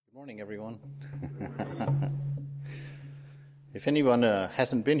Morning, everyone. If anyone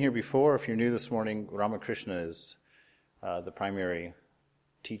hasn't been here before, if you're new this morning, Ramakrishna is the primary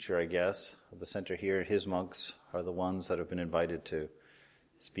teacher, I guess, of the center here. His monks are the ones that have been invited to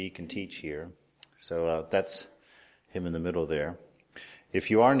speak and teach here. So that's him in the middle there.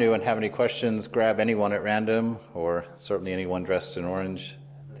 If you are new and have any questions, grab anyone at random, or certainly anyone dressed in orange,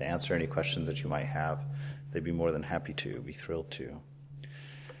 to answer any questions that you might have. They'd be more than happy to, be thrilled to.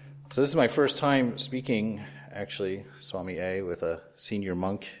 So this is my first time speaking, actually, Swami A, with a senior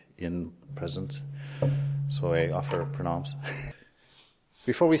monk in presence. So I offer pranams.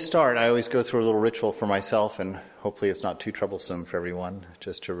 Before we start, I always go through a little ritual for myself, and hopefully it's not too troublesome for everyone,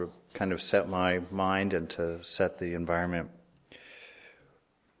 just to kind of set my mind and to set the environment.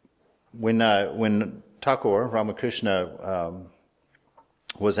 When Thakur, Ramakrishna,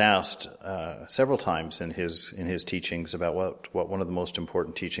 was asked several times in his teachings about what one of the most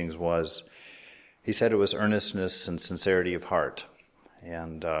important teachings was, he said it was earnestness and sincerity of heart.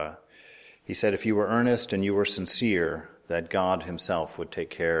 And he said if you were earnest and you were sincere, that God himself would take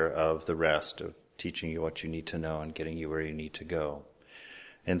care of the rest of teaching you what you need to know and getting you where you need to go.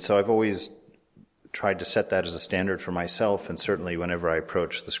 And so I've always tried to set that as a standard for myself, and certainly whenever I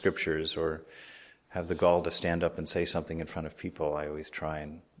approach the scriptures or have the gall to stand up and say something in front of people, I always try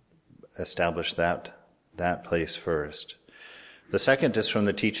and establish that place first. The second is from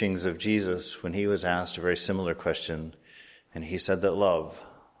the teachings of Jesus, when he was asked a very similar question, and he said that love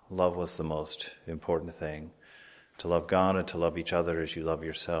was the most important thing, to love God and to love each other as you love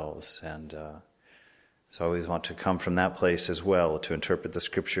yourselves. And so I always want to come from that place as well, to interpret the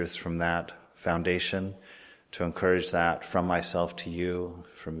scriptures from that foundation, to encourage that from myself to you,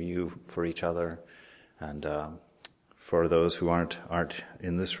 from you for each other, and for those who aren't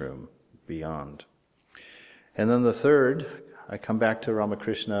in this room, beyond. And then the third, I come back to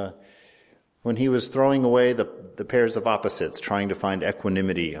Ramakrishna, when he was throwing away the pairs of opposites, trying to find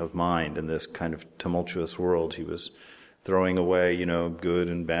equanimity of mind in this kind of tumultuous world. He was throwing away, good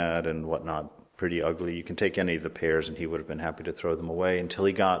and bad and whatnot, pretty ugly. You can take any of the pairs and he would have been happy to throw them away, until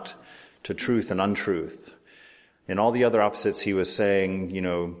he got to truth and untruth. In all the other opposites, he was saying,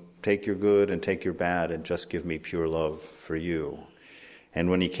 take your good and take your bad and just give me pure love for you. And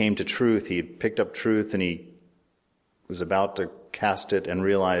when he came to truth, he picked up truth and he was about to cast it and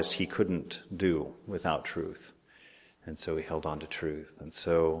realized he couldn't do without truth. And so he held on to truth. And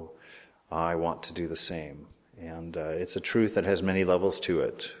so I want to do the same. And it's a truth that has many levels to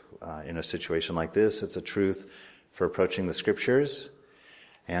it. In a situation like this, it's a truth for approaching the scriptures.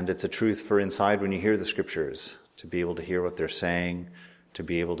 And it's a truth for inside when you hear the scriptures, to be able to hear what they're saying, to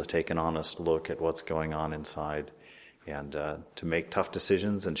be able to take an honest look at what's going on inside, and to make tough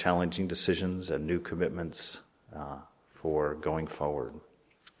decisions and challenging decisions and new commitments for going forward.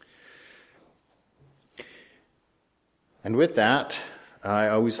 And with that, I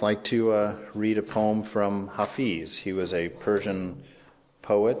always like to read a poem from Hafiz. He was a Persian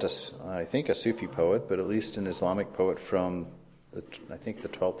poet, I think a Sufi poet, but at least an Islamic poet from, the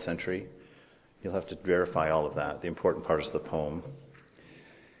 12th century. You'll have to verify all of that. The important part is the poem.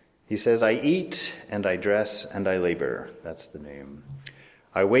 He says, I eat and I dress and I labor. That's the name.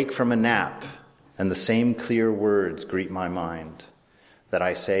 I wake from a nap, and the same clear words greet my mind that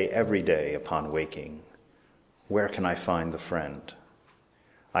I say every day upon waking. Where can I find the friend?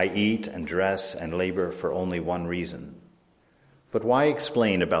 I eat and dress and labor for only one reason. But why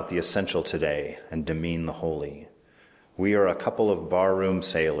explain about the essential today and demean the holy? We are a couple of barroom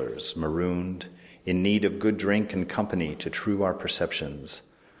sailors, marooned, in need of good drink and company to true our perceptions.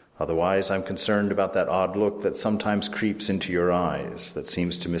 Otherwise, I'm concerned about that odd look that sometimes creeps into your eyes, that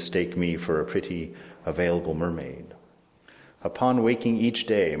seems to mistake me for a pretty, available mermaid. Upon waking each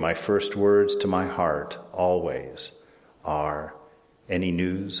day, my first words to my heart, always, are, any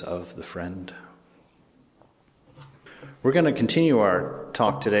news of the friend? We're going to continue our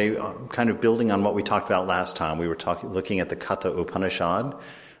talk today, kind of building on what we talked about last time. We were looking at the Katha Upanishad,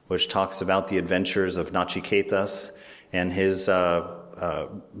 which talks about the adventures of Nachiketas and his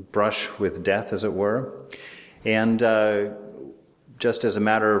brush with death, as it were. And just as a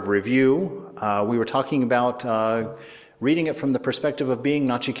matter of review, we were talking about reading it from the perspective of being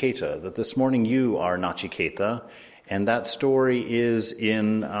Nachiketa, that this morning you are Nachiketa, and that story is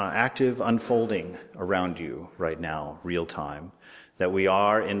in active unfolding around you right now, real time. That we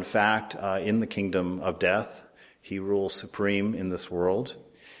are, in fact, in the kingdom of death. He rules supreme in this world.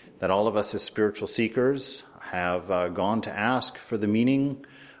 That all of us as spiritual seekers have gone to ask for the meaning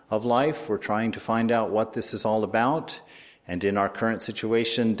of life. We're trying to find out what this is all about. And in our current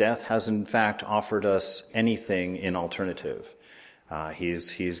situation, death has in fact offered us anything in alternative.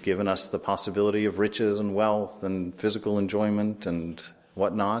 He's given us the possibility of riches and wealth and physical enjoyment and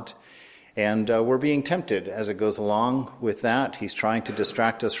whatnot. And we're being tempted as it goes along with that. He's trying to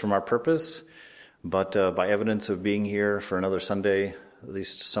distract us from our purpose. But by evidence of being here for another Sunday, at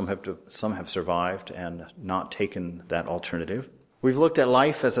least some have survived and not taken that alternative. We've looked at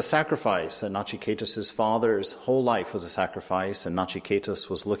life as a sacrifice, that Nachiketas' father's whole life was a sacrifice, and Nachiketas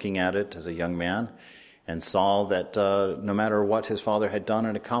was looking at it as a young man and saw that no matter what his father had done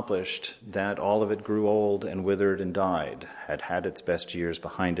and accomplished, that all of it grew old and withered and died, had its best years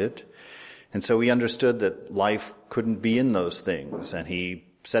behind it. And so he understood that life couldn't be in those things, and he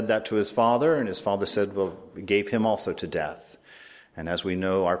said that to his father, and his father said, well, gave him also to death. And as we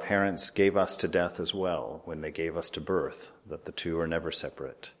know, our parents gave us to death as well when they gave us to birth, that the two are never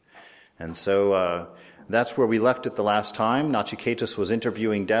separate. And so that's where we left it the last time. Nachiketas was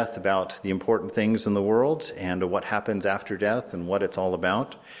interviewing death about the important things in the world and what happens after death and what it's all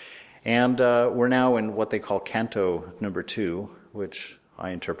about. And we're now in what they call Canto number 2, which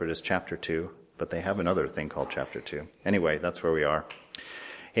I interpret as chapter 2, but they have another thing called chapter 2. Anyway, that's where we are.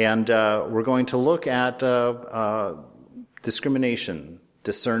 And we're going to look at discrimination,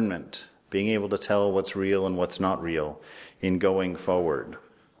 discernment, being able to tell what's real and what's not real in going forward.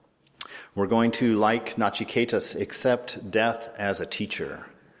 We're going to, like Nachiketas, accept death as a teacher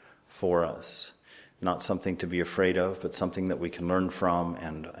for us. Not something to be afraid of, but something that we can learn from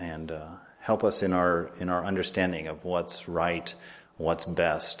and help us in our understanding of what's right, what's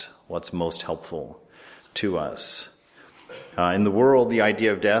best, what's most helpful to us. In the world, the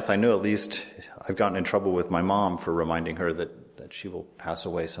idea of death, I know at least I've gotten in trouble with my mom for reminding her that she will pass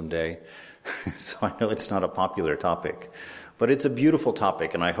away someday. So I know it's not a popular topic. But it's a beautiful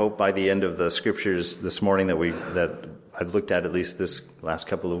topic, and I hope by the end of the scriptures this morning that I've looked at least this last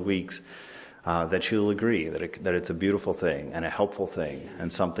couple of weeks, that you'll agree that it's a beautiful thing and a helpful thing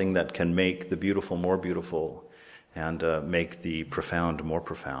and something that can make the beautiful more beautiful and make the profound more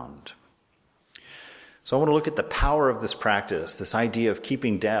profound. So I want to look at the power of this practice, this idea of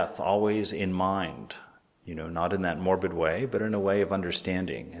keeping death always in mind, not in that morbid way, but in a way of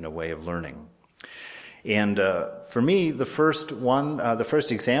understanding, in a way of learning. And for me, the first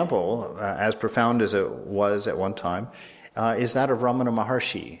example, as profound as it was at one time, is that of Ramana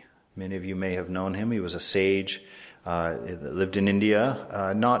Maharshi. Many of you may have known him. He was a sage, lived in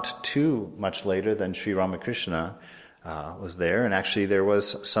India, not too much later than Sri Ramakrishna was there. And actually there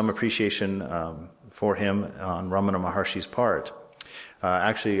was some appreciation for him on Ramana Maharshi's part.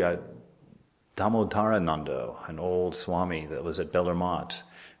 Damodarananda, an old Swami that was at Bellarmont,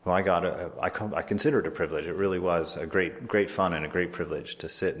 who I consider it a privilege. It really was a great fun and a great privilege to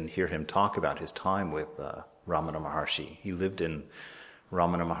sit and hear him talk about his time with Ramana Maharshi. He lived in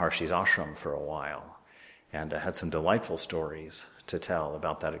Ramana Maharshi's ashram for a while and had some delightful stories to tell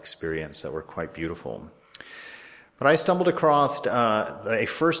about that experience that were quite beautiful. But I stumbled across a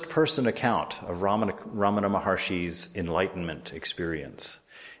first-person account of Ramana Maharshi's enlightenment experience.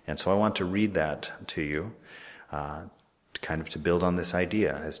 And so I want to read that to you, to build on this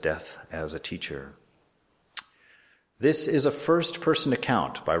idea as death as a teacher. This is a first-person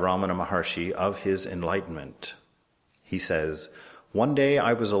account by Ramana Maharshi of his enlightenment. He says, "One day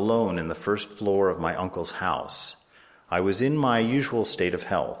I was alone in the first floor of my uncle's house. I was in my usual state of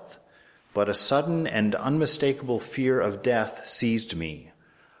health, but a sudden and unmistakable fear of death seized me.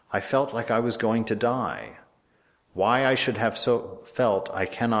 I felt like I was going to die. Why I should have so felt I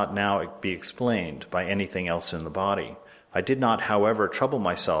cannot now be explained by anything else in the body. I did not, however, trouble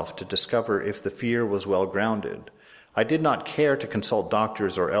myself to discover if the fear was well grounded. I did not care to consult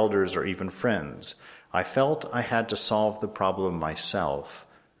doctors or elders or even friends. I felt I had to solve the problem myself,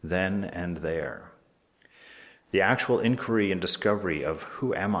 then and there. The actual inquiry and discovery of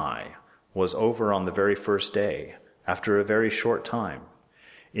who am I was over on the very first day, after a very short time.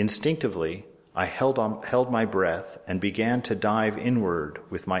 Instinctively, I held my breath and began to dive inward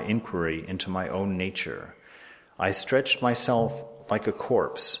with my inquiry into my own nature. I stretched myself like a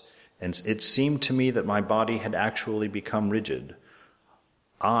corpse, and it seemed to me that my body had actually become rigid.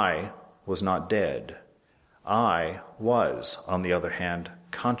 I was not dead. I was, on the other hand,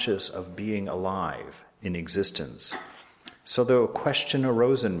 conscious of being alive, in existence. So the question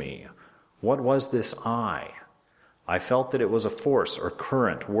arose in me, what was this I? I felt that it was a force or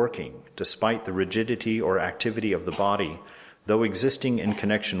current working, despite the rigidity or activity of the body, though existing in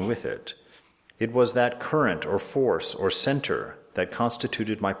connection with it. It was that current or force or center that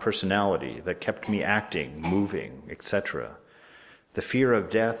constituted my personality, that kept me acting, moving, etc. The fear of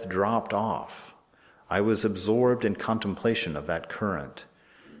death dropped off. I was absorbed in contemplation of that current.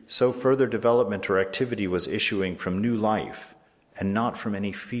 So further development or activity was issuing from new life, and not from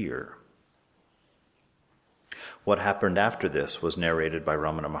any fear. What happened after this was narrated by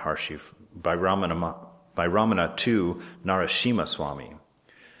Ramana to Narasimha Swami.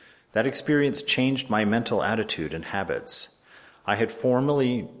 That experience changed my mental attitude and habits. I had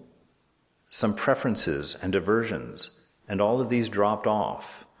formerly some preferences and aversions, and all of these dropped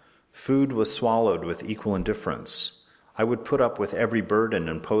off. Food was swallowed with equal indifference. I would put up with every burden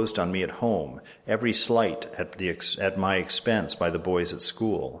imposed on me at home, every slight at my expense by the boys at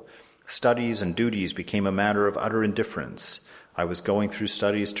school. Studies and duties became a matter of utter indifference. I was going through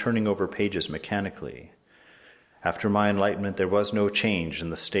studies, turning over pages mechanically. After my enlightenment, there was no change in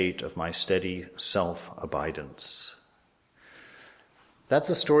the state of my steady self-abidance. That's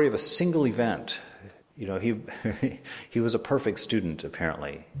a story of a single event. He was a perfect student,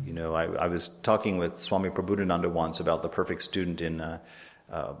 apparently. I was talking with Swami Prabhupada once about the perfect student in the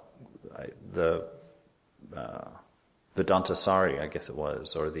Dantasari, I guess it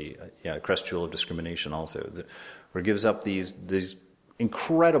was, or the Crest Jewel of Discrimination also, where it gives up these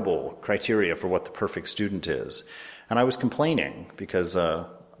incredible criteria for what the perfect student is. And I was complaining because, I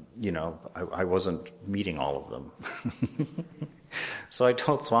wasn't meeting all of them. So I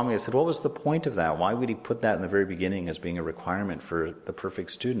told Swami, I said, what was the point of that? Why would he put that in the very beginning as being a requirement for the perfect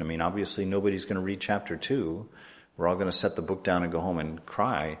student? I mean, obviously nobody's going to read chapter 2. We're all going to set the book down and go home and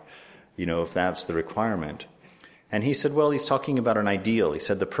cry, if that's the requirement. And he said, well, he's talking about an ideal. He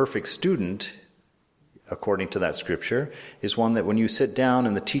said the perfect student, according to that scripture, is one that when you sit down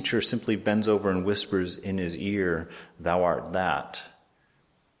and the teacher simply bends over and whispers in his ear, "Thou art that."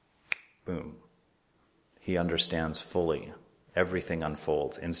 Boom. He understands fully. Everything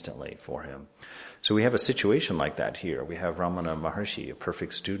unfolds instantly for him. So we have a situation like that here. We have Ramana Maharshi, a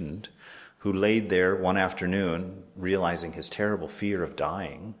perfect student, who laid there one afternoon, realizing his terrible fear of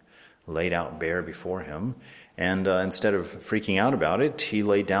dying, laid out bare before him, and instead of freaking out about it, he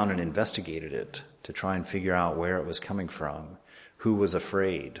laid down and investigated it to try and figure out where it was coming from, who was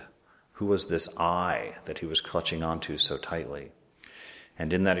afraid, who was this I that he was clutching onto so tightly.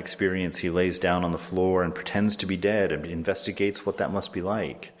 And in that experience, he lays down on the floor and pretends to be dead and investigates what that must be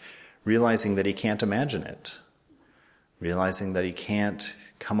like, realizing that he can't imagine it, realizing that he can't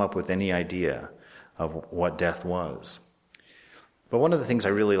come up with any idea of what death was. But one of the things I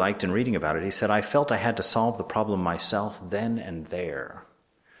really liked in reading about it, he said, I felt I had to solve the problem myself then and there.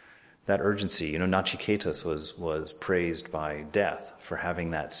 That urgency, Nachiketas was praised by death for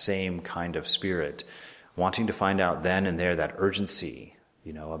having that same kind of spirit, wanting to find out then and there that urgency,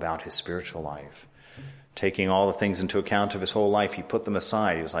 about his spiritual life. Taking all the things into account of his whole life, he put them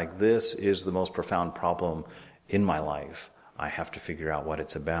aside. He was like, this is the most profound problem in my life. I have to figure out what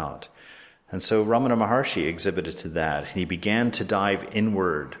it's about. And so Ramana Maharshi exhibited to that. He began to dive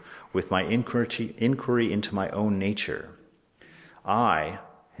inward with my inquiry into my own nature. I,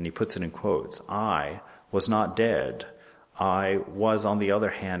 and he puts it in quotes, I was not dead. I was, on the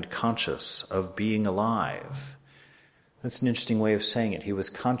other hand, conscious of being alive. That's an interesting way of saying it. He was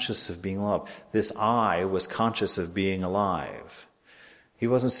conscious of being alive. This I was conscious of being alive. He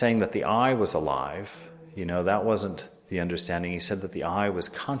wasn't saying that the I was alive. That wasn't the understanding. He said that the I was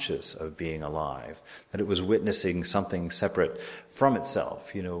conscious of being alive, that it was witnessing something separate from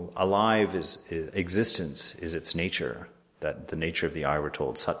itself. Alive is existence is its nature. That the nature of the I, we're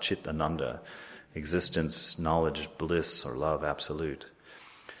told, Sat Chit Ananda, existence, knowledge, bliss, or love absolute.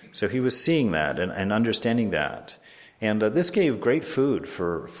 So he was seeing that and understanding that. And this gave great food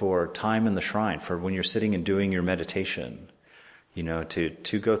for time in the shrine, for when you're sitting and doing your meditation,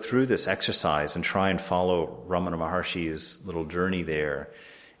 to go through this exercise and try and follow Ramana Maharshi's little journey there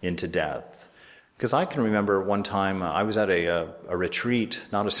into death. Because I can remember one time I was at a retreat,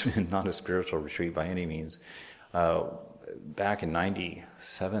 not a spiritual retreat by any means, back in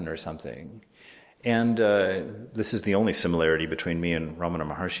 97 or something. And this is the only similarity between me and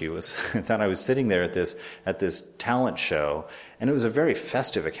Ramana Maharshi, was that I was sitting there at this talent show, and it was a very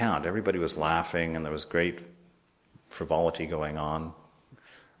festive account. Everybody was laughing, and there was great frivolity going on,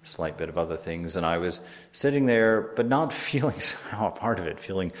 a slight bit of other things. And I was sitting there, but not feeling somehow a part of it,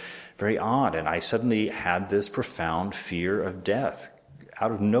 feeling very odd. And I suddenly had this profound fear of death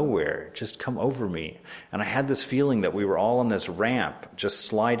out of nowhere, just come over me. And I had this feeling that we were all on this ramp, just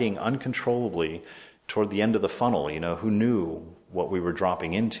sliding uncontrollably toward the end of the funnel. Who knew what we were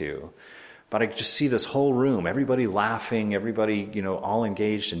dropping into? But I could just see this whole room, everybody laughing, everybody, all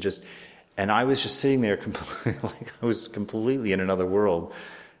engaged, and I was just sitting there like I was completely in another world,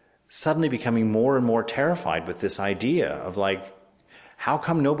 suddenly becoming more and more terrified with this idea of how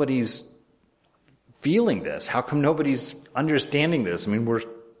come nobody's feeling this? How come nobody's understanding this? I mean,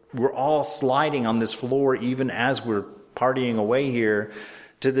 we're all sliding on this floor even as we're partying away here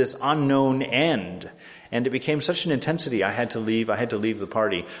to this unknown end. And it became such an intensity, I had to leave the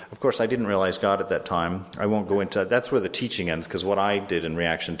party. Of course, I didn't realize God at that time. I won't go into, that's where the teaching ends, because what I did in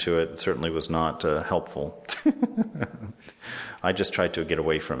reaction to it certainly was not helpful. I just tried to get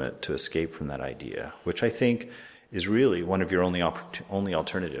away from it, to escape from that idea, which I think is really one of your only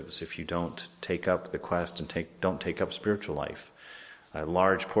alternatives if you don't take up the quest and don't take up spiritual life. A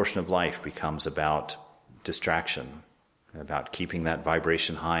large portion of life becomes about distraction, about keeping that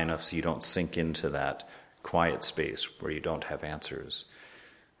vibration high enough so you don't sink into that quiet space where you don't have answers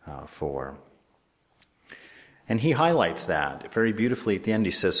for. And he highlights that very beautifully at the end.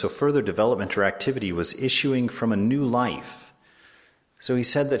 He says, so further development or activity was issuing from a new life. So he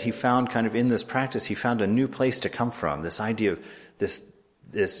said that he found kind of in this practice, he found a new place to come from, this idea of this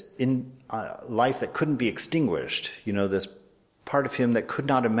life that couldn't be extinguished, this part of him that could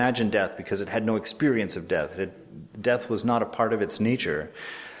not imagine death because it had no experience of death. Death was not a part of its nature.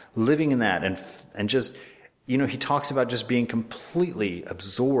 Living in that and just, he talks about just being completely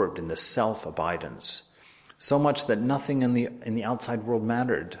absorbed in the self-abidance. So much that nothing in the outside world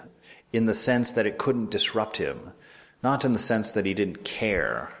mattered, in the sense that it couldn't disrupt him. Not in the sense that he didn't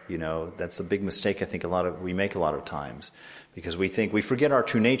care. That's a big mistake I think we make a lot of times. Because we forget our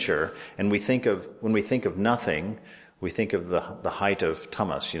true nature, and when we think of nothing, we think of the height of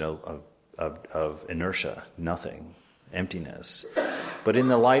tamas, of inertia, nothing, emptiness. But in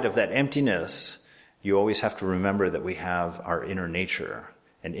the light of that emptiness, you always have to remember that we have our inner nature.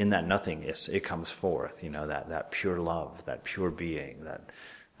 And in that nothingness, it comes forth, that pure love, that pure being,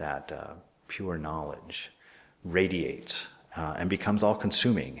 that pure knowledge radiates and becomes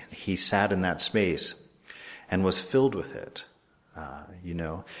all-consuming. He sat in that space and was filled with it,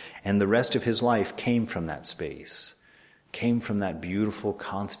 and the rest of his life came from that space. Came from that beautiful,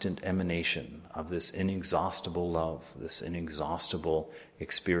 constant emanation of this inexhaustible love, this inexhaustible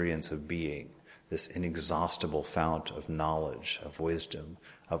experience of being, this inexhaustible fount of knowledge, of wisdom,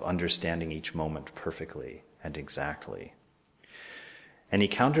 of understanding each moment perfectly and exactly. And he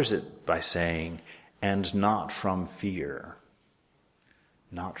counters it by saying, and not from fear.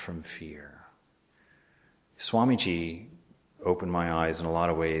 Not from fear. Swamiji opened my eyes in a lot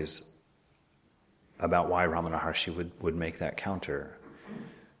of ways about why Ramana Maharshi would make that counter.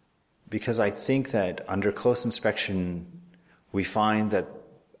 Because I think that under close inspection, we find that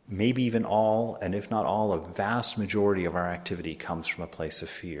maybe even all, and if not all, a vast majority of our activity comes from a place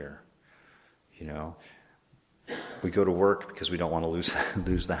of fear. We go to work because we don't want to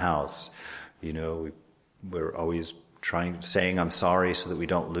lose the house. We're always saying I'm sorry so that we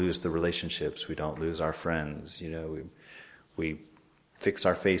don't lose the relationships, we don't lose our friends. We fix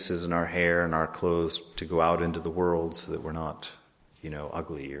our faces and our hair and our clothes to go out into the world so that we're not,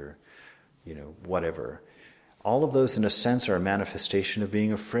 ugly or, whatever. All of those, in a sense, are a manifestation of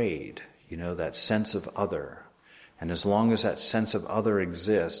being afraid, that sense of other. And as long as that sense of other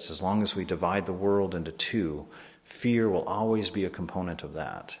exists, as long as we divide the world into two, fear will always be a component of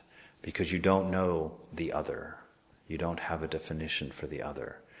that, because you don't know the other. You don't have a definition for the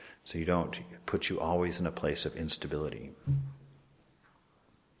other. So it puts you always in a place of instability.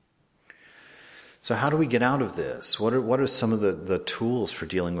 So how do we get out of this? What are some of the tools for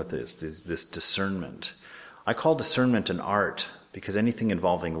dealing with this discernment? I call discernment an art, because anything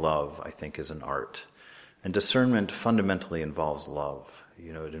involving love, I think, is an art. And discernment fundamentally involves love.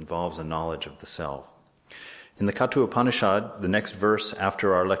 It involves a knowledge of the self. In the Katha Upanishad, the next verse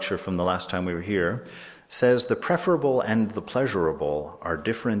after our lecture from the last time we were here, says, the preferable and the pleasurable are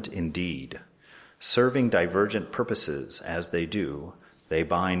different indeed. Serving divergent purposes as they do, they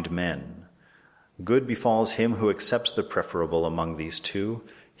bind men. Good befalls him who accepts the preferable among these two.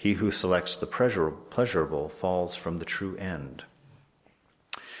 He who selects the pleasurable falls from the true end.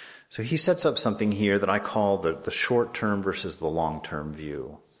 So he sets up something here that I call the short-term versus the long-term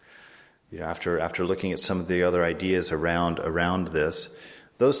view. After looking at some of the other ideas around this,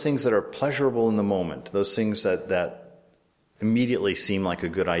 those things that are pleasurable in the moment, those things that immediately seem like a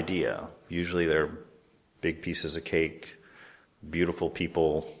good idea, usually they're big pieces of cake, beautiful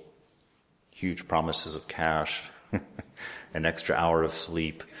people, huge promises of cash, an extra hour of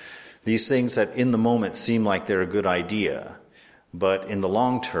sleep. These things that in the moment seem like they're a good idea, but in the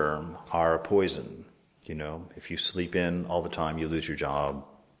long term are a poison. If you sleep in all the time, you lose your job,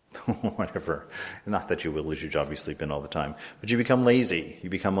 whatever. Not that you will lose your job, you sleep in all the time, but you become lazy, you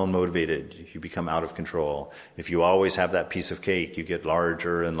become unmotivated, you become out of control. If you always have that piece of cake, you get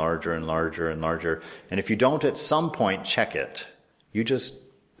larger and larger and larger and larger. And if you don't at some point check it,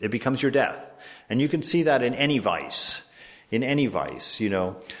 it becomes your death. And you can see that in any vice.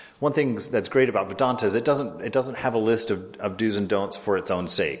 one thing that's great about Vedanta is it doesn't have a list of do's and don'ts for its own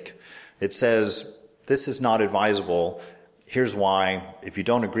sake. It says, this is not advisable. Here's why. If you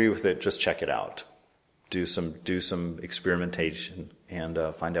don't agree with it, just check it out. Do some experimentation and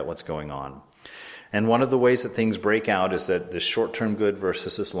find out what's going on. And one of the ways that things break out is that this short-term good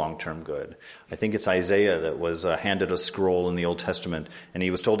versus this long-term good. I think it's Isaiah that was handed a scroll in the Old Testament, and he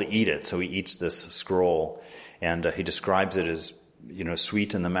was told to eat it, so he eats this scroll, and he describes it as,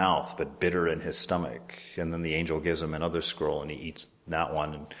 sweet in the mouth, but bitter in his stomach. And then the angel gives him another scroll, and he eats that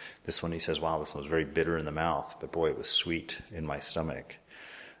one, and this one he says, wow, this one was very bitter in the mouth, but boy, it was sweet in my stomach.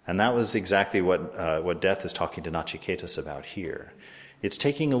 And that was exactly what Death is talking to Nachiketas about here. It's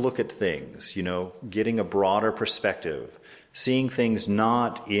taking a look at things, getting a broader perspective, seeing things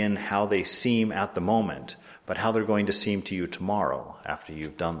not in how they seem at the moment, but how they're going to seem to you tomorrow after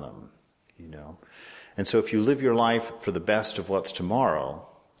you've done them, And so if you live your life for the best of what's tomorrow,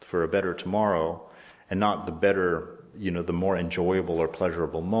 for a better tomorrow, and not the better, the more enjoyable or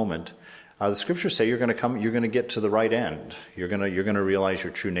pleasurable moment, the scriptures say you're going to get to the right end. You're going to realize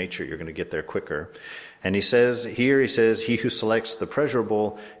your true nature. You're going to get there quicker. And he says, he who selects the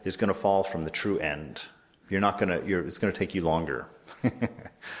pleasurable is going to fall from the true end. It's going to take you longer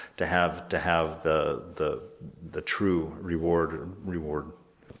to have the true reward. Who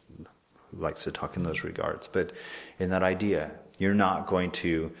likes to talk in those regards. But in that idea, you're not going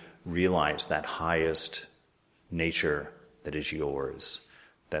to realize that highest nature that is yours.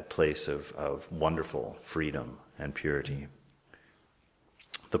 That place of wonderful freedom and purity.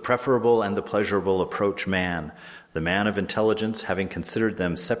 The preferable and the pleasurable approach man. The man of intelligence, having considered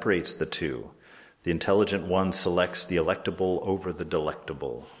them, separates the two. The intelligent one selects the electable over the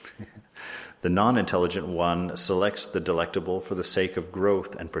delectable. The non-intelligent one selects the delectable for the sake of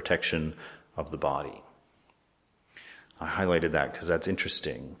growth and protection of the body. I highlighted that because that's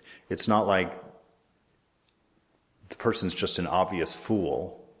interesting. It's not like the person's just an obvious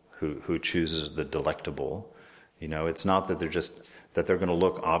fool who chooses the delectable. It's not that they're going to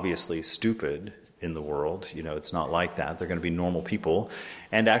look obviously stupid in the world. It's not like that. They're going to be normal people.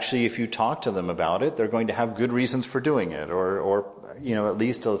 And actually, if you talk to them about it, they're going to have good reasons for doing it, or at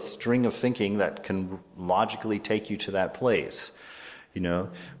least a string of thinking that can logically take you to that place.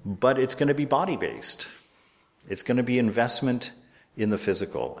 But it's going to be body-based. It's going to be investment in the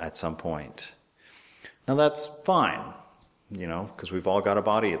physical at some point. Now that's fine, because we've all got a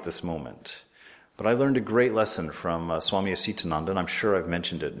body at this moment. But I learned a great lesson from Swami Asitananda, and I'm sure I've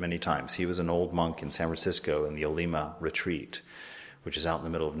mentioned it many times. He was an old monk in San Francisco in the Olima retreat, which is out in the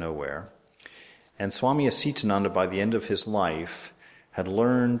middle of nowhere. And Swami Asitananda, by the end of his life, had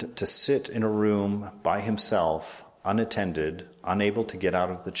learned to sit in a room by himself, unattended, unable to get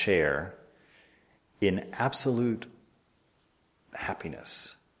out of the chair, in absolute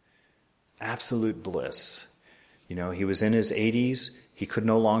happiness, absolute bliss. He was in his 80s. He could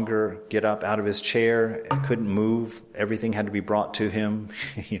no longer get up out of his chair. He couldn't move. Everything had to be brought to him.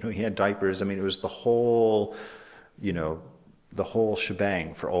 He had diapers. It was the whole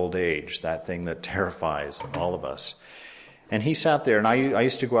shebang for old age, that thing that terrifies all of us. And he sat there, and I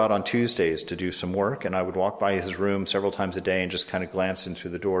used to go out on Tuesdays to do some work, and I would walk by his room several times a day and just kind of glance in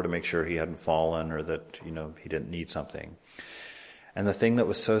through the door to make sure he hadn't fallen or that, he didn't need something. And the thing that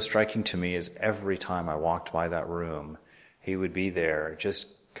was so striking to me is every time I walked by that room, he would be there just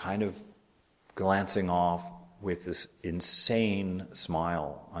kind of glancing off with this insane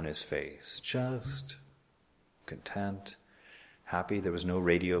smile on his face. Just content, happy. There was no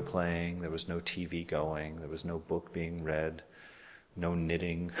radio playing. There was no TV going. There was no book being read. No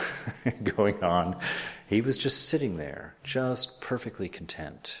knitting going on. He was just sitting there, just perfectly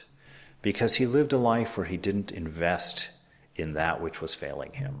content. Because he lived a life where he didn't invest in that which was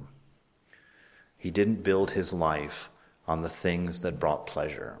failing him. He didn't build his life on the things that brought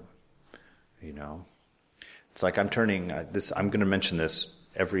pleasure. It's like I'm turning this. I'm going to mention this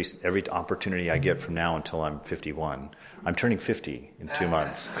every opportunity I get from now until I'm 51. I'm turning 50 in 2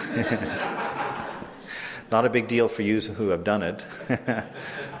 months. Not a big deal for you who have done it.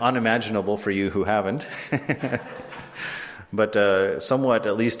 Unimaginable for you who haven't. But somewhat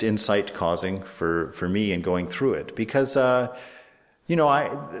at least insight-causing for me in going through it. Because, there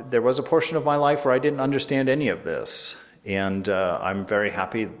was a portion of my life where I didn't understand any of this. And I'm very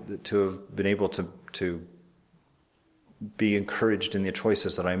happy to have been able to be encouraged in the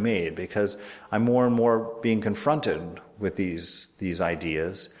choices that I made, because I'm more and more being confronted with these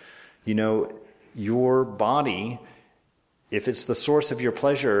ideas. Your body, if it's the source of your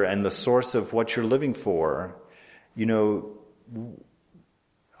pleasure and the source of what you're living for,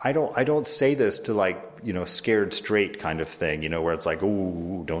 I don't say this to like, scared straight kind of thing, where it's like,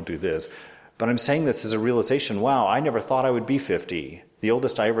 ooh, don't do this. But I'm saying this as a realization, wow, I never thought I would be 50. The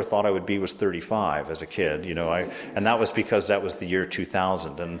oldest I ever thought I would be was 35 as a kid, and that was because that was the year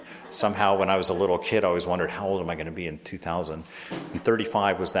 2000. And somehow when I was a little kid, I always wondered, how old am I going to be in 2000? And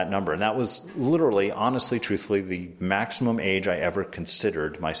 35 was that number. And that was literally, honestly, truthfully, the maximum age I ever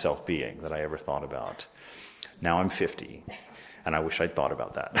considered myself being, that I ever thought about. Now I'm 50. And I wish I'd thought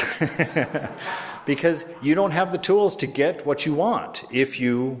about that. Because you don't have the tools to get what you want if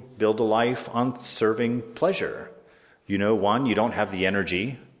you build a life on serving pleasure. One, you don't have the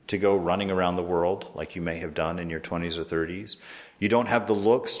energy to go running around the world like you may have done in your 20s or 30s. You don't have the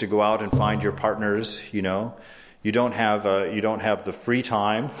looks to go out and find your partners, You don't have the free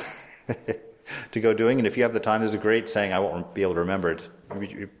time to go doing. And if you have the time, there's a great saying, I won't be able to remember it.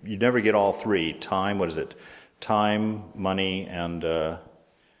 You never get all three. Time, what is it? Time, money, and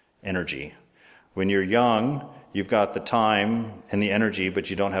energy. When you're young, you've got the time and the energy, but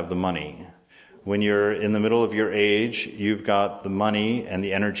you don't have the money. When you're in the middle of your age, you've got the money and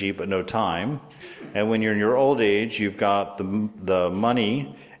the energy, but no time. And when you're in your old age, you've got the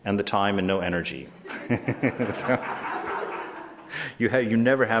money and the time and no energy. So, you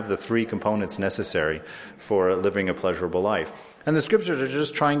never have the three components necessary for living a pleasurable life. And the scriptures are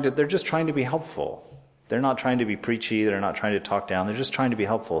just trying to be helpful. They're not trying to be preachy. They're not trying to talk down. They're just trying to be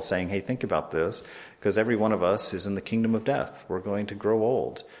helpful, saying, hey, think about this, because every one of us is in the kingdom of death. We're going to grow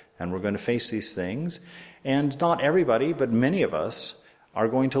old, and we're going to face these things. And not everybody, but many of us are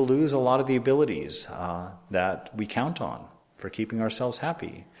going to lose a lot of the abilities that we count on for keeping ourselves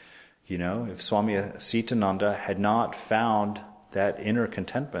happy. If Swami Sitananda had not found that inner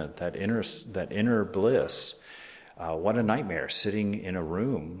contentment, that inner bliss, what a nightmare sitting in a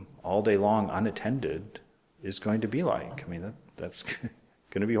room all day long unattended is going to be like. I mean, that's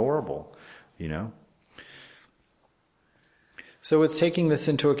going to be horrible, So it's taking this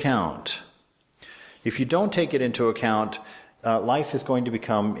into account. If you don't take it into account, life is going to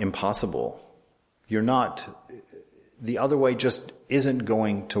become impossible. The other way just isn't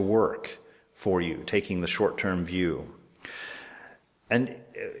going to work for you, taking the short-term view. And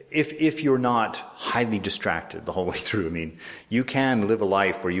if you're not highly distracted the whole way through, I mean, you can live a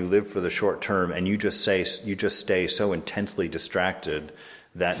life where you live for the short term and you just stay so intensely distracted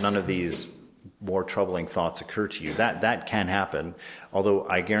that none of these more troubling thoughts occur to you. That can happen, although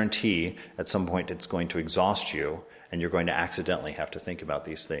I guarantee at some point it's going to exhaust you and you're going to accidentally have to think about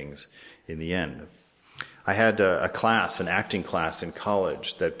these things in the end. I had an acting class in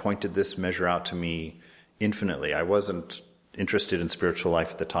college that pointed this measure out to me infinitely. I wasn't interested in spiritual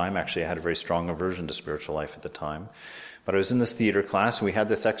life at the time. Actually, I had a very strong aversion to spiritual life at the time. But I was in this theater class, and we had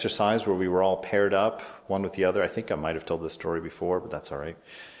this exercise where we were all paired up, one with the other. I think I might have told this story before, but that's all right.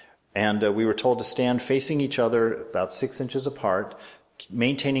 And we were told to stand facing each other about 6 inches apart,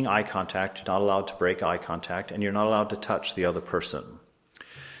 maintaining eye contact. You're not allowed to break eye contact, and you're not allowed to touch the other person.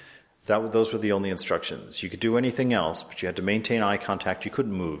 Those were the only instructions. You could do anything else, but you had to maintain eye contact. You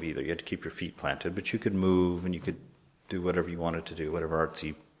couldn't move either. You had to keep your feet planted, but you could move, and you could do whatever you wanted to do, whatever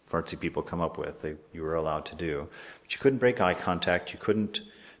artsy people come up with, you were allowed to do. But you couldn't break eye contact, you couldn't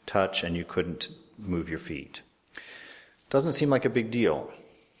touch, and you couldn't move your feet. Doesn't seem like a big deal.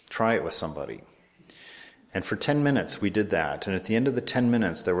 Try it with somebody. And for 10 minutes we did that, and at the end of the 10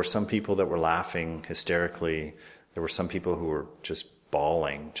 minutes there were some people that were laughing hysterically, there were some people who were just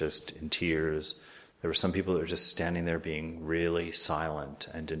bawling, just in tears, there were some people that were just standing there being really silent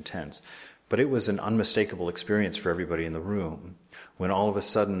and intense. But it was an unmistakable experience for everybody in the room when all of a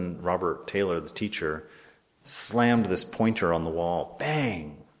sudden Robert Taylor, the teacher, slammed this pointer on the wall.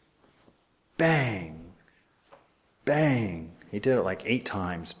 Bang! Bang! Bang! He did it like 8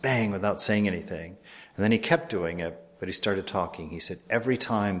 times, bang, without saying anything. And then he kept doing it, but he started talking. He said, every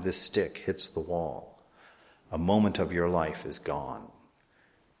time this stick hits the wall, a moment of your life is gone.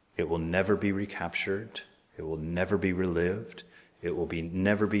 It will never be recaptured. It will never be relived. It will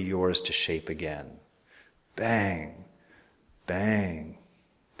never be yours to shape again. Bang, bang,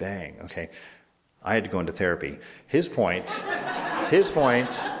 bang. Okay, I had to go into therapy. His point,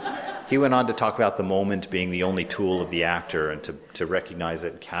 he went on to talk about the moment being the only tool of the actor and to recognize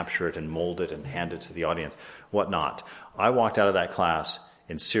it, capture it, and mold it, and hand it to the audience, whatnot. I walked out of that class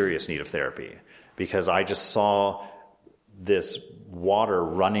in serious need of therapy because I just saw this water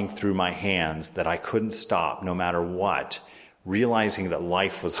running through my hands that I couldn't stop no matter what, realizing that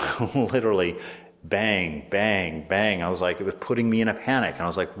life was literally bang, bang, bang. I was like, it was putting me in a panic. And I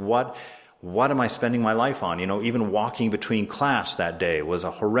was like, what am I spending my life on? Even walking between class that day was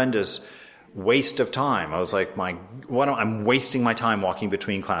a horrendous waste of time. I was like, I'm wasting my time walking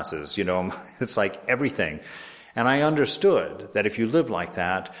between classes, it's like everything. And I understood that if you live like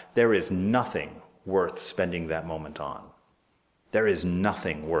that, there is nothing worth spending that moment on. There is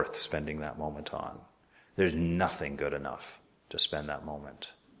nothing worth spending that moment on. There's nothing good enough to spend that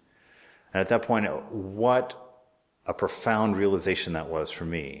moment. And at that point, what a profound realization that was for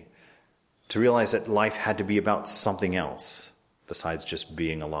me. To realize that life had to be about something else besides just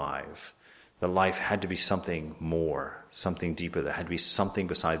being alive. That life had to be something more, something deeper. There had to be something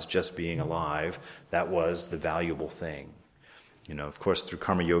besides just being alive. That was the valuable thing. Of course, through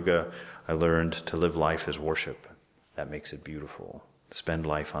karma yoga, I learned to live life as worship. That makes it beautiful. Spend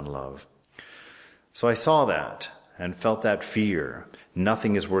life on love. So I saw that and felt that fear.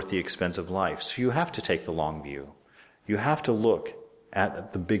 Nothing is worth the expense of life. So you have to take the long view. You have to look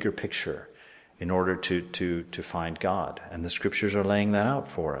at the bigger picture in order to find God. And the scriptures are laying that out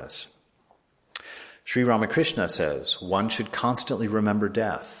for us. Sri Ramakrishna says, one should constantly remember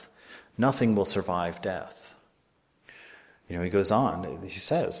death. Nothing will survive death. He goes on, he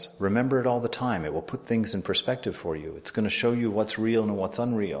says, remember it all the time. It will put things in perspective for you. It's going to show you what's real and what's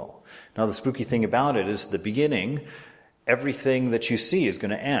unreal. Now, the spooky thing about it is the beginning, everything that you see is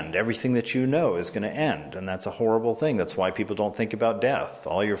going to end. Everything that you know is going to end. And that's a horrible thing. That's why people don't think about death.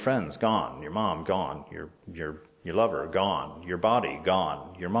 All your friends gone, your mom gone, your lover gone, your body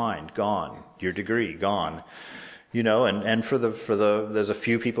gone, your mind gone, your degree gone. And for the there's a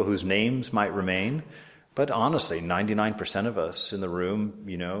few people whose names might remain. But honestly, 99% of us in the room,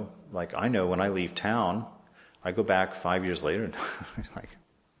 like I know when I leave town, I go back 5 years later and it's like,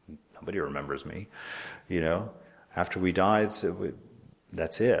 nobody remembers me, After we die,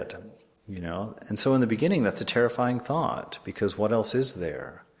 that's it, And so in the beginning, that's a terrifying thought, because what else is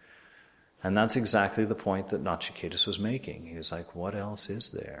there? And that's exactly the point that Nachiketas was making. He was like, what else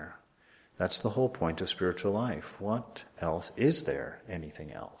is there? That's the whole point of spiritual life. What else is there?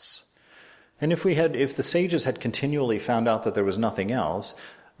 Anything else? And if the sages had continually found out that there was nothing else,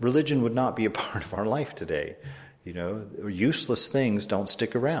 religion would not be a part of our life today. Useless things don't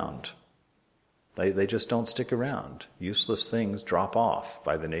stick around. They just don't stick around. Useless things drop off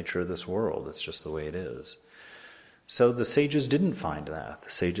by the nature of this world. It's just the way it is. So the sages didn't find that.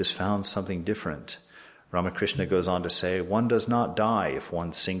 The sages found something different. Ramakrishna goes on to say, one does not die if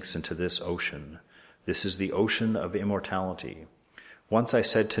one sinks into this ocean. This is the ocean of immortality. Once I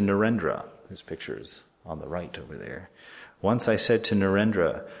said to Narendra, his picture's on the right over there. Once I said to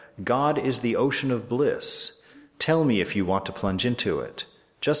Narendra, God is the ocean of bliss. Tell me if you want to plunge into it.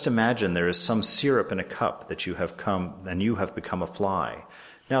 Just imagine there is some syrup in a cup that you have become a fly.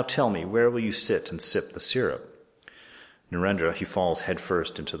 Now tell me, where will you sit and sip the syrup? Narendra, he falls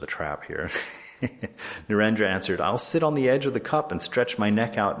headfirst into the trap here. Narendra answered, I'll sit on the edge of the cup and stretch my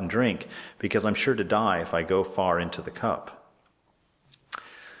neck out and drink, because I'm sure to die if I go far into the cup.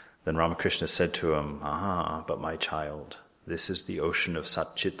 Then Ramakrishna said to him, but my child, this is the ocean of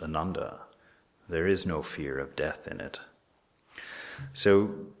Satchitananda. There is no fear of death in it.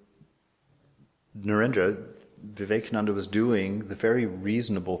 So Narendra, Vivekananda was doing the very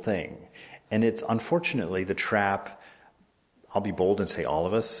reasonable thing. And it's unfortunately the trap, I'll be bold and say all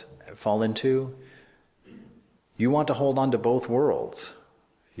of us fall into. You want to hold on to both worlds.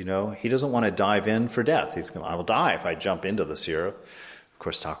 He doesn't want to dive in for death. I will die if I jump into the syrup. Of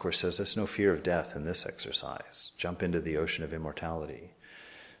course, Thakur says there's no fear of death in this exercise. Jump into the ocean of immortality.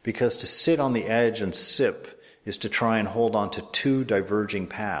 Because to sit on the edge and sip is to try and hold on to two diverging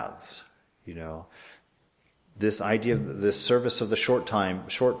paths. This idea of this service of the short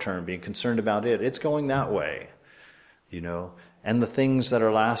term, being concerned about it's going that way. And the things that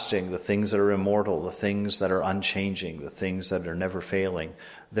are lasting, the things that are immortal, the things that are unchanging, the things that are never failing,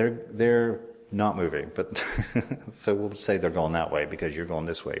 they're not moving, but so we'll say they're going that way because you're going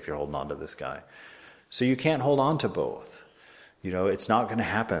this way if you're holding on to this guy. So you can't hold on to both. It's not going to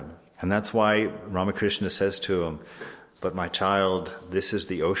happen. And that's why Ramakrishna says to him, but my child, this is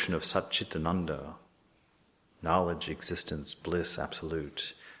the ocean of Satchitananda. Knowledge, existence, bliss,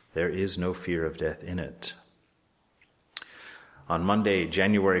 absolute. There is no fear of death in it. On Monday,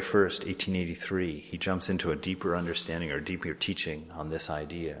 January 1st, 1883, he jumps into a deeper understanding or deeper teaching on this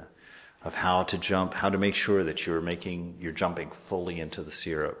idea of how to make sure that you're jumping fully into the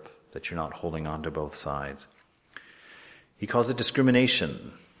syrup, that you're not holding on to both sides. He calls it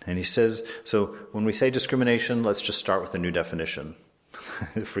discrimination. And he says, so when we say discrimination, let's just start with a new definition.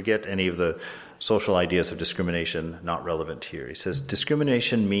 Forget any of the social ideas of discrimination, not relevant here. He says,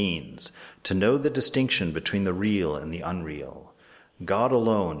 discrimination means to know the distinction between the real and the unreal. God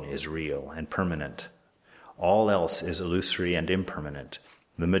alone is real and permanent. All else is illusory and impermanent.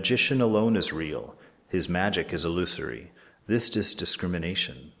 The magician alone is real. His magic is illusory. This is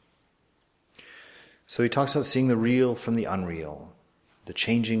discrimination. So he talks about seeing the real from the unreal, the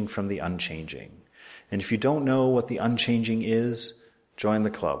changing from the unchanging. And if you don't know what the unchanging is, join the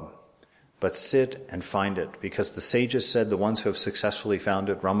club. But sit and find it, because the sages said the ones who have successfully found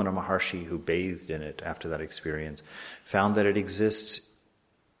it, Ramana Maharshi, who bathed in it after that experience, found that it exists.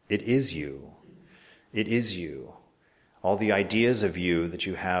 It is you. It is you. All the ideas of you that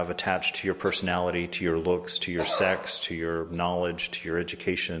you have attached to your personality, to your looks, to your sex, to your knowledge, to your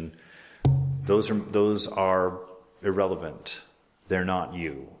education, those are irrelevant. They're not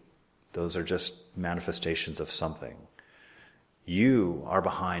you. Those are just manifestations of something. You are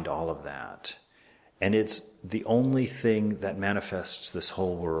behind all of that. And it's the only thing that manifests this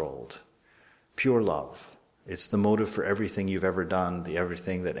whole world. Pure love. It's the motive for everything you've ever done,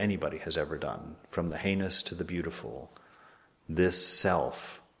 everything that anybody has ever done, from the heinous to the beautiful. This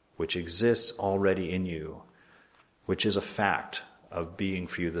self, which exists already in you, which is a fact of being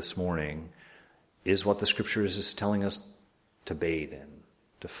for you this morning, is what the scriptures is telling us to bathe in,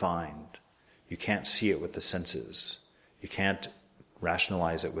 to find. You can't see it with the senses. You can't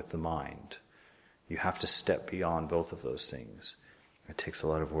rationalize it with the mind. You have to step beyond both of those things. It takes a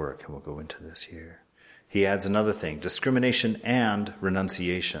lot of work, and we'll go into this here. He adds another thing, discrimination and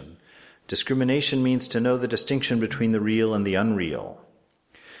renunciation. Discrimination means to know the distinction between the real and the unreal.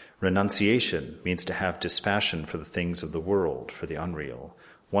 Renunciation means to have dispassion for the things of the world, for the unreal.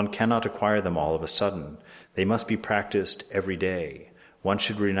 One cannot acquire them all of a sudden. They must be practiced every day. One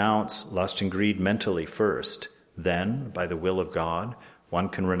should renounce lust and greed mentally first. Then, by the will of God, one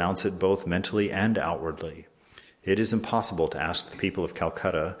can renounce it both mentally and outwardly. It is impossible to ask the people of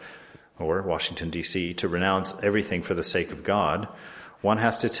Calcutta or Washington, D.C. to renounce everything for the sake of God. One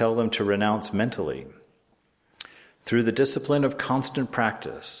has to tell them to renounce mentally. Through the discipline of constant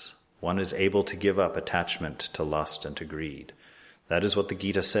practice, one is able to give up attachment to lust and to greed. That is what the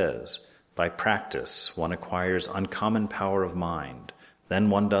Gita says. By practice, one acquires uncommon power of mind. Then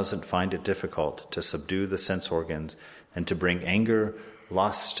one doesn't find it difficult to subdue the sense organs and to bring anger,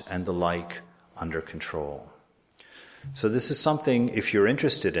 lust, and the like under control. So this is something, if you're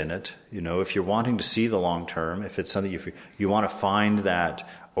interested in it, if you're wanting to see the long term, if it's something you want to find that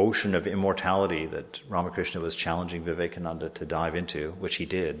ocean of immortality that Ramakrishna was challenging Vivekananda to dive into, which he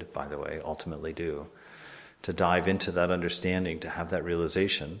did, by the way, ultimately do, to dive into that understanding, to have that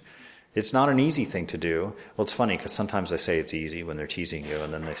realization. It's not an easy thing to do. Well, it's funny because sometimes they say it's easy when they're teasing you,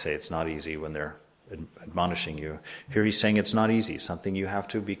 and then they say it's not easy when they're admonishing you. Here he's saying it's not easy, something you have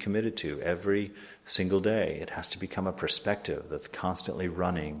to be committed to every single day. It has to become a perspective that's constantly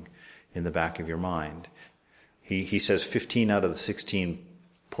running in the back of your mind. He says 15 out of the 16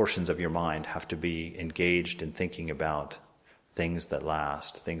 portions of your mind have to be engaged in thinking about things that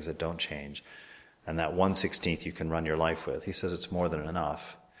last, things that don't change. And that 1/16 you can run your life with. He says it's more than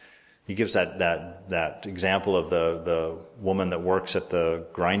enough. He gives that example of the woman that works at the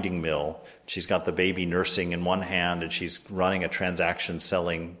grinding mill. She's got the baby nursing in one hand, and she's running a transaction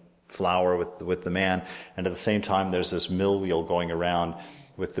selling flour with the man. And at the same time, there's this mill wheel going around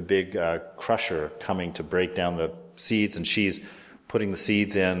with the big crusher coming to break down the seeds, and she's putting the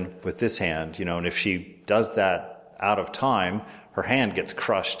seeds in with this hand. And if she does that out of time, her hand gets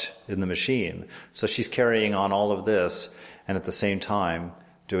crushed in the machine. So she's carrying on all of this, and at the same time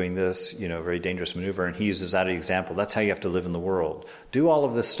doing this, very dangerous maneuver. And he uses that example. That's how you have to live in the world. Do all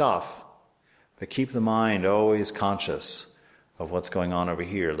of this stuff, but keep the mind always conscious of what's going on over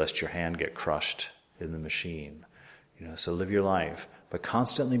here, lest your hand get crushed in the machine. So live your life, but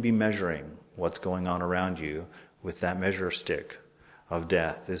constantly be measuring what's going on around you with that measure stick of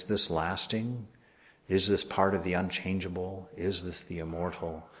death. Is this lasting? Is this part of the unchangeable? Is this the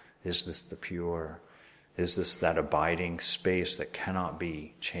immortal? Is this the pure? Is this that abiding space that cannot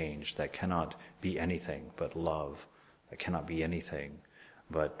be changed, that cannot be anything but love, that cannot be anything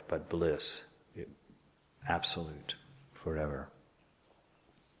but bliss, absolute, forever?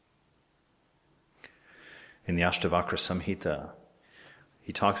 In the Ashtavakra Samhita,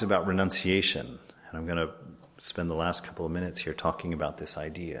 he talks about renunciation, and I'm going to spend the last couple of minutes here talking about this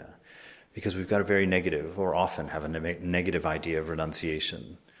idea, because we've got a very negative, or often have a negative idea of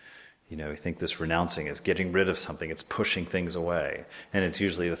renunciation. We think this renouncing is getting rid of something, it's pushing things away. And it's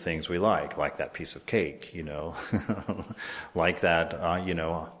usually the things we like that piece of cake, like that,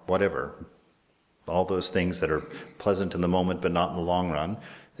 whatever. All those things that are pleasant in the moment but not in the long run.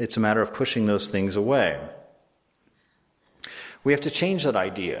 It's a matter of pushing those things away. We have to change that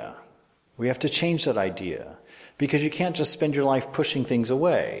idea. Because you can't just spend your life pushing things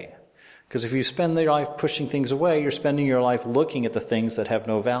away. Because if you spend your life pushing things away, you're spending your life looking at the things that have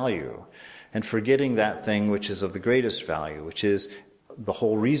no value and forgetting that thing which is of the greatest value, which is the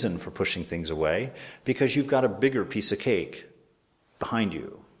whole reason for pushing things away, because you've got a bigger piece of cake behind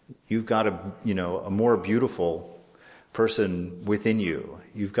you. You've got a more beautiful person within you.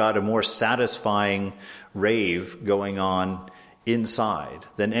 You've got a more satisfying rave going on inside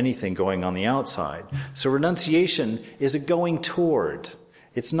than anything going on the outside. So renunciation is a going toward.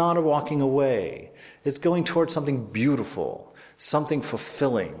 It's not a walking away. It's going toward something beautiful, something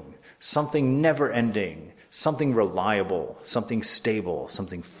fulfilling, something never-ending, something reliable, something stable,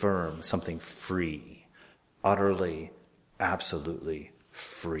 something firm, something free. Utterly, absolutely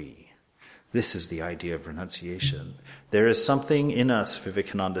free. This is the idea of renunciation. There is something in us,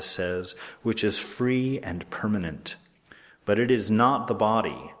 Vivekananda says, which is free and permanent. But it is not the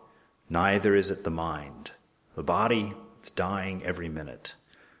body, neither is it the mind. The body, it's dying every minute.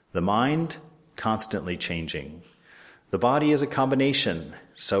 The mind, constantly changing. The body is a combination,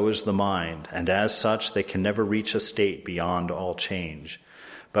 so is the mind, and as such they can never reach a state beyond all change.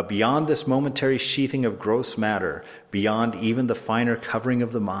 But beyond this momentary sheathing of gross matter, beyond even the finer covering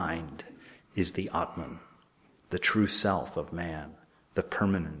of the mind, is the Atman, the true self of man, the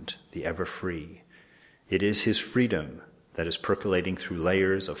permanent, the ever-free. It is his freedom that is percolating through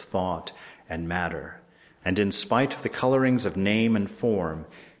layers of thought and matter, and in spite of the colorings of name and form,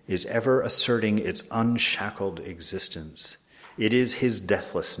 is ever asserting its unshackled existence. It is his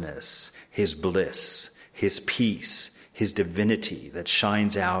deathlessness, his bliss, his peace, his divinity that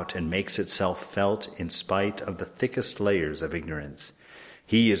shines out and makes itself felt in spite of the thickest layers of ignorance.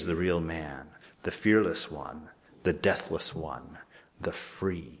 He is the real man, the fearless one, the deathless one, the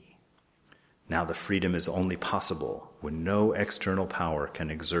free. Now the freedom is only possible when no external power can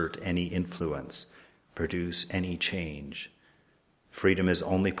exert any influence, produce any change. Freedom is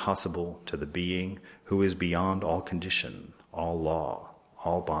only possible to the being who is beyond all condition, all law,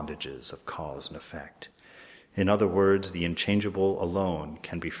 all bondages of cause and effect. In other words, the unchangeable alone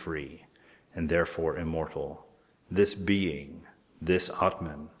can be free, and therefore immortal. This being, this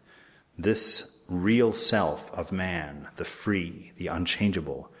Atman, this real self of man, the free, the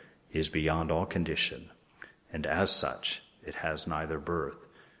unchangeable, is beyond all condition, and as such, it has neither birth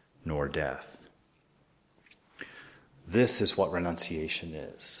nor death. This is what renunciation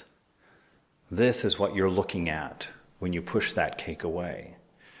is. This is what you're looking at when you push that cake away.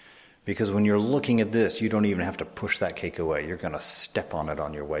 Because when you're looking at this, you don't even have to push that cake away. You're going to step on it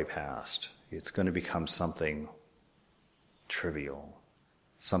on your way past. It's going to become something trivial,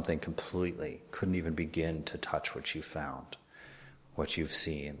 something completely couldn't even begin to touch what you found, what you've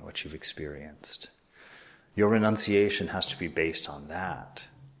seen, what you've experienced. Your renunciation has to be based on that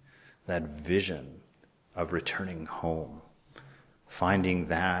vision of returning home, finding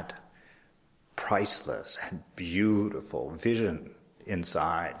that priceless and beautiful vision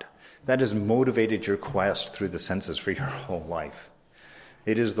inside that has motivated your quest through the senses for your whole life.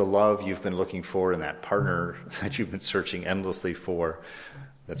 It is the love you've been looking for and that partner that you've been searching endlessly for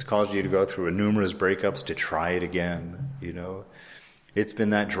that's caused you to go through numerous breakups to try it again, It's been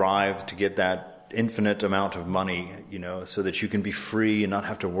that drive to get that infinite amount of money, so that you can be free and not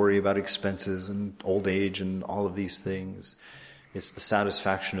have to worry about expenses and old age and all of these things. It's the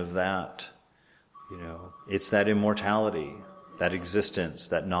satisfaction of that, It's that immortality, that existence,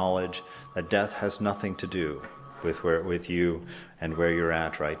 that knowledge that death has nothing to do with you and where you're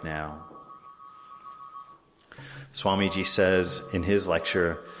at right now. Swamiji says in his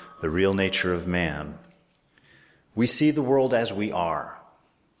lecture, The Real Nature of Man, we see the world as we are.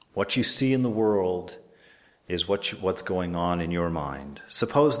 What you see in the world is what's going on in your mind.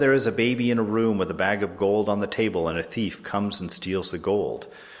 Suppose there is a baby in a room with a bag of gold on the table and a thief comes and steals the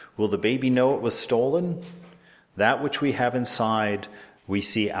gold. Will the baby know it was stolen? That which we have inside, we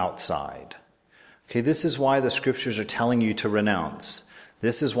see outside. Okay, this is why the scriptures are telling you to renounce.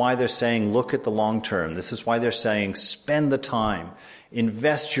 This is why they're saying, look at the long term. This is why they're saying, spend the time.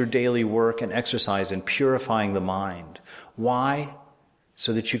 Invest your daily work and exercise in purifying the mind. Why?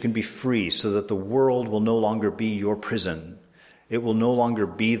 So that you can be free, so that the world will no longer be your prison. It will no longer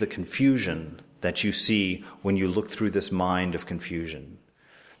be the confusion that you see when you look through this mind of confusion.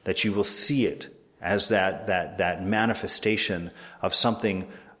 That you will see it as that manifestation of something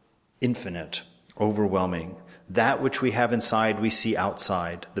infinite, overwhelming. That which we have inside, we see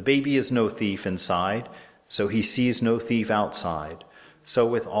outside. The baby is no thief inside, so he sees no thief outside. So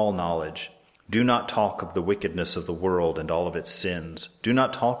with all knowledge, Do not talk of the wickedness of the world and all of its sins. Do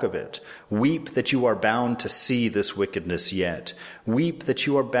not talk of it. Weep that you are bound to see this wickedness yet. Weep that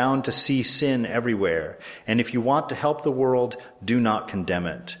you are bound to see sin everywhere. And if you want to help the world, do not condemn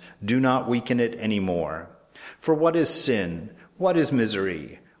it. Do not weaken it any more. For what is sin? What is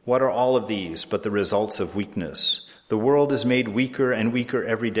misery? What are all of these but the results of weakness? The world is made weaker and weaker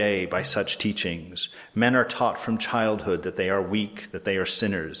every day by such teachings. Men are taught from childhood that they are weak, that they are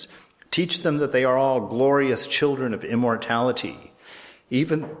sinners. Teach them that they are all glorious children of immortality,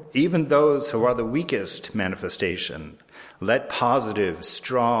 even those who are the weakest manifestation. Let positive,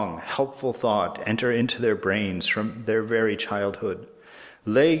 strong, helpful thought enter into their brains from their very childhood.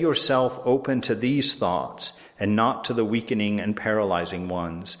 Lay yourself open to these thoughts and not to the weakening and paralyzing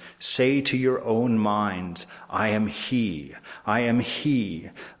ones. Say to your own minds, I am he, I am he.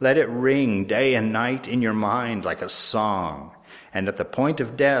 Let it ring day and night in your mind like a song. And at the point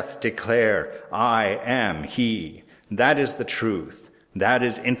of death declare, I am he. That is the truth. That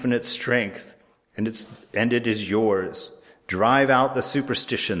is infinite strength, and it is yours. Drive out the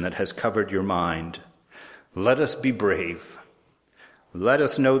superstition that has covered your mind. Let us be brave. Let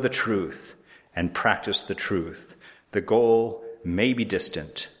us know the truth and practice the truth. The goal may be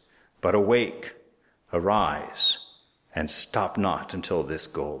distant, but awake, arise, and stop not until this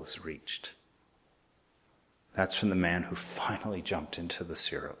goal is reached. That's from the man who finally jumped into the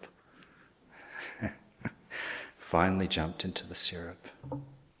syrup. Finally jumped into the syrup.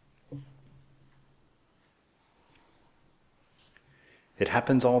 It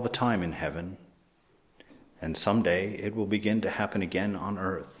happens all the time in heaven, and someday it will begin to happen again on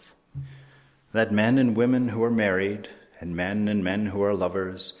earth. That men and women who are married, and men who are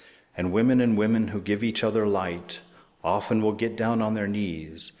lovers, and women who give each other light, often will get down on their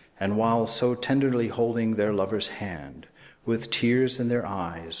knees, and while so tenderly holding their lover's hand, with tears in their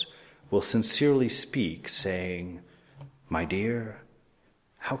eyes, will sincerely speak, saying, My dear,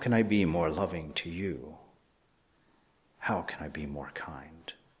 how can I be more loving to you? How can I be more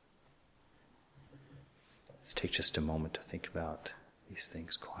kind? Let's take just a moment to think about these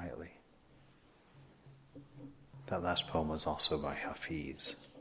things quietly. That last poem was also by Hafiz.